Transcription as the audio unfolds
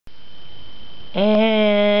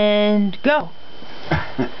And go.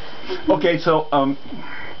 Okay, so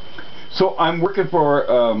I'm working for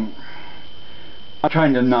I'm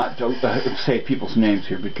trying to not say people's names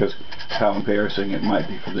here because how embarrassing it might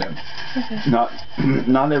be for them. Okay.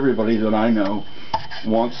 Not everybody that I know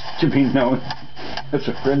wants to be known as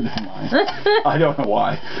a friend of mine. I don't know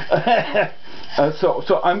why.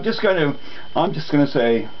 So I'm just gonna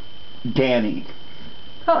say Danny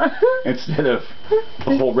instead of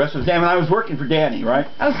the whole rest of the name. And I was working for Danny, right?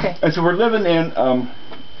 Okay. And so we're living in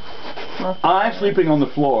I'm sleeping on the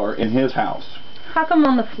floor in his house. How come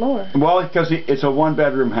on the floor? Well, because it's a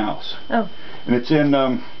one-bedroom house. Oh. And it's in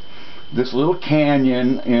this little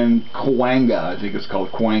canyon in Cahuenga. I think it's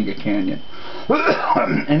called Cahuenga Canyon.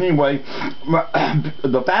 Anyway,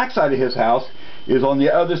 the backside of his house is on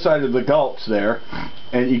the other side of the gulch there,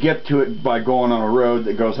 and you get to it by going on a road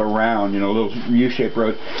that goes around, you know, a little U-shaped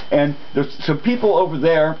road. And there's some people over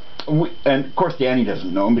there, and of course Danny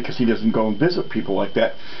doesn't know them because he doesn't go and visit people like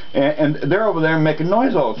that. And they're over there making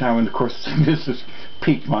noise all the time, and of course this has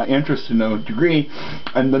piqued my interest to no degree.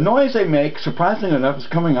 And the noise they make, surprisingly enough, is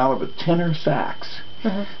coming out of a tenor sax.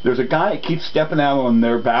 There's a guy that keeps stepping out on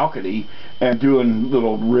their balcony and doing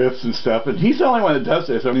little riffs and stuff, and he's the only one that does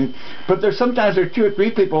this. I mean, but sometimes there are 2 or 3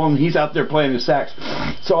 people and he's out there playing the sax.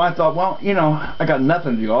 So I thought, well, you know, I got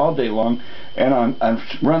nothing to do all day long, and I'm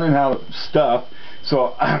running out of stuff.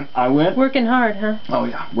 So I went. Working hard, huh? Oh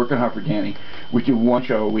yeah, working hard for Danny. We do 1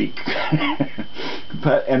 show a week,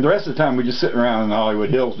 and the rest of the time we're just sitting around in the Hollywood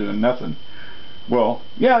Hills doing nothing. Well,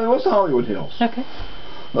 yeah, it was the Hollywood Hills. Okay.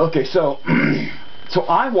 Okay, so so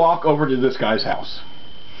I walk over to this guy's house,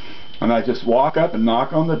 and I just walk up and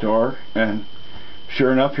knock on the door, and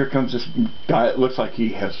sure enough, here comes this guy. It looks like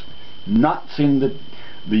he has not seen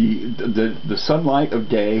the sunlight of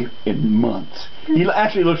day in months. He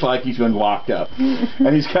actually looks like he's been locked up,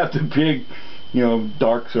 and he's got the big, you know,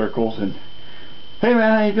 dark circles. And hey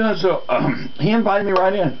man, how you doing? So he invited me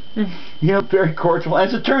right in. You know, very cordial.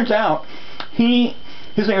 As it turns out,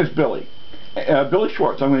 his name is Billy. Billy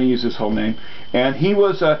Schwartz. I'm going to use his whole name. And he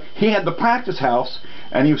had the practice house,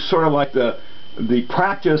 and he was sort of like the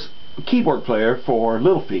practice keyboard player for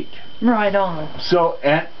Little Feat. Right on. So,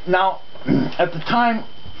 and now at the time,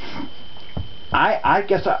 I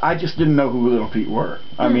guess I just didn't know who Little Feat were.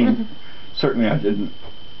 I mean, certainly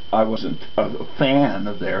I wasn't a fan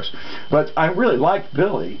of theirs, but I really liked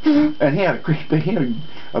Billy, and he had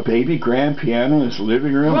a baby grand piano in his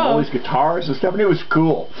living room, all these guitars and stuff, and it was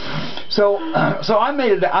cool. So I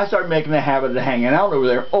started making a habit of hanging out over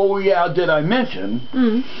there. Oh yeah, did I mention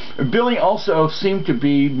Billy also seemed to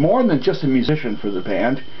be more than just a musician for the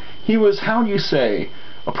band. He was, how do you say,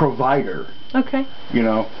 a provider. Okay. You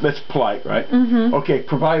know, that's polite, right? Okay,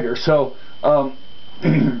 provider. So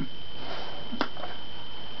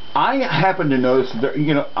I happened to notice that,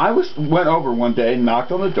 you know, went over one day and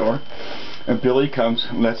knocked on the door, and Billy comes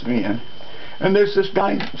and lets me in, and there's this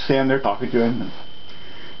guy standing there talking to him,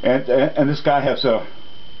 and this guy has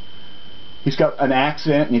he's got an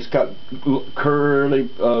accent, and he's got curly,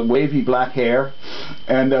 wavy black hair,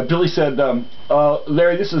 and Billy said,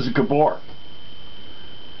 Larry, this is Gabor.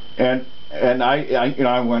 And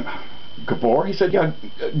I went, Gabor? He said, yeah,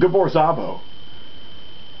 Gabor Szabo.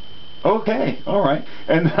 Okay, all right.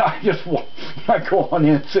 And I go on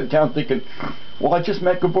in and sit down thinking, well, I just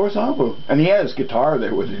met Gabor Szabo, and he had his guitar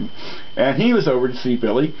there with him, and he was over to see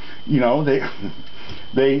Billy. You know, they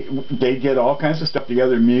did all kinds of stuff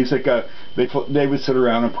together, music. They would sit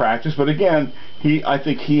around and practice. But again, I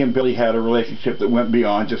think he and Billy had a relationship that went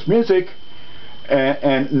beyond just music,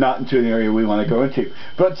 and not into an area we want to go into.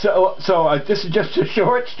 But so this is just a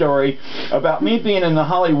short story about me being in the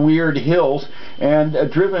Hollywood Hills and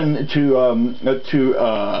driven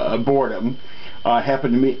to boredom. I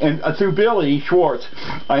happened to meet, and through Billy Schwartz,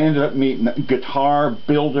 I ended up meeting guitar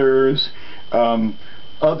builders,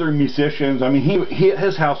 other musicians. I mean,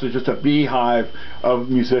 his house was just a beehive of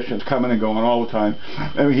musicians coming and going all the time.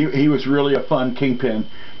 I mean, he was really a fun kingpin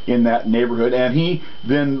in that neighborhood, and he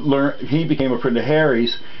became a friend of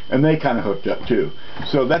Harry's, and they kind of hooked up too.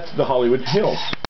 So that's the Hollywood Hills.